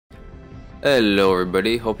Hello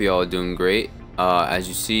everybody, hope you all are doing great. As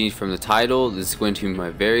you see from the title, this is going to be my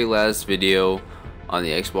very last video on the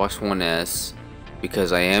Xbox One S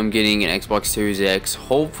because I am getting an Xbox Series X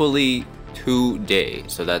hopefully today,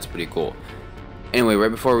 so that's pretty cool. Anyway, right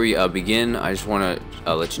before we begin, I just want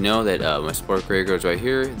to let you know that my support creator goes right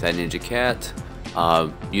here, that Ninja Cat.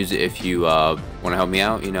 Use it if you want to help me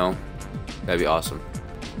out, that'd be awesome.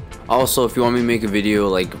 Also, if you want me to make a video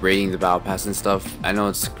like rating the Battle Pass and stuff, I know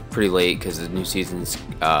it's pretty late because the new season's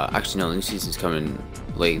actually no, the new season's coming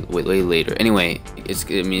way later. Anyway, it's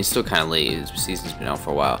still kind of late. The season's been out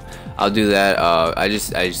for a while. I'll do that. I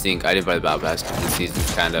just think I didn't buy the Battle Pass because the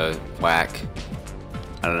season's kind of whack.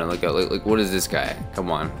 I don't know. Like what is this guy? Come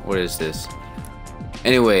on, what is this?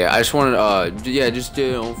 Anyway, I just wanted just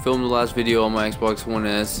film the last video on my Xbox One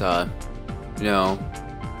S.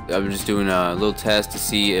 I'm just doing a little test to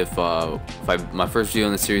see if my first video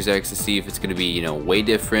on the Series X, to see if it's gonna be way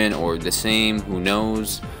different or the same. Who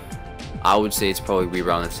knows? I would say it's probably be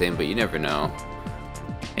around the same, but you never know.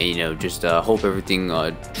 And just hope everything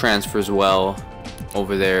transfers well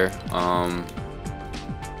over there. Yeah,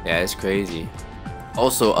 it's crazy.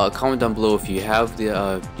 Also, comment down below if you have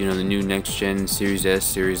the the new next gen Series S,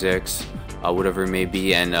 Series X, whatever it may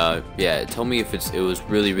be, and yeah, tell me if it was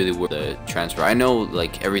really worth the transfer. I know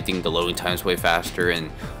like everything, the loading time's way faster, and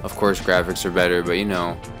of course graphics are better, but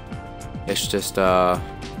it's just I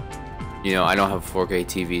don't have a 4K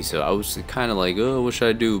TV, so I was kind of like, oh, what should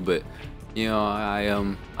I do? But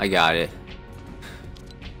I got it.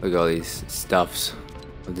 Look at all these stuffs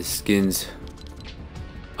of the skins.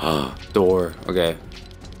 Door. Okay.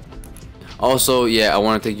 Also, yeah, I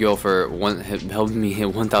want to thank you all for helping me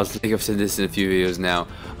hit 1,000. I think I've said this in a few videos now.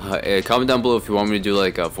 Comment down below if you want me to do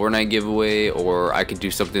like a Fortnite giveaway, or I could do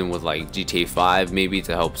something with like GTA 5 maybe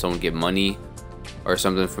to help someone get money or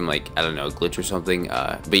something from like, I don't know, a glitch or something.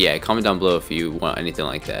 But yeah, comment down below if you want anything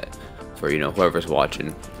like that for whoever's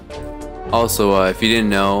watching. Also, if you didn't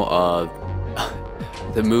know,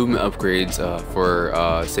 the movement upgrades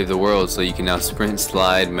for Save the World, so you can now sprint,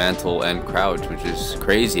 slide, mantle, and crouch, which is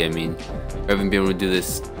crazy. I mean, I haven't been able to do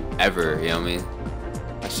this ever, you know what I mean?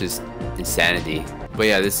 That's just insanity. But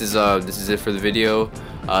yeah, this is it for the video.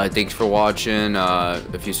 Thanks for watching.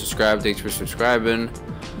 If you subscribe, thanks for subscribing.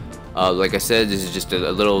 Like I said, this is just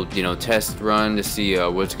a little test run to see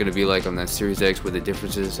what's gonna be like on that Series X, with the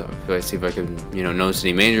differences. I'll see if I can notice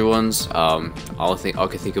any major ones. All I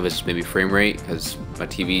can think of is maybe frame rate, because my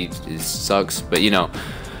TV sucks. But yeah,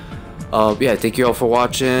 thank you all for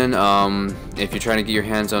watching. If you're trying to get your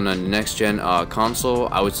hands on a next gen console,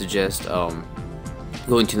 I would suggest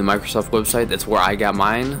going to the Microsoft website. That's where I got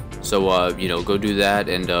mine. So go do that,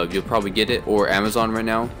 and you'll probably get it. Or Amazon right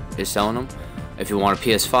now is selling them. If you want a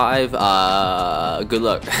PS5, good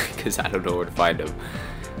luck, because I don't know where to find them.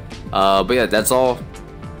 But yeah, that's all.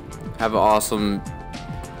 Have an awesome,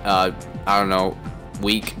 I don't know,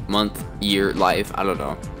 week, month, year, life, I don't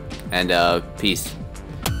know. And peace.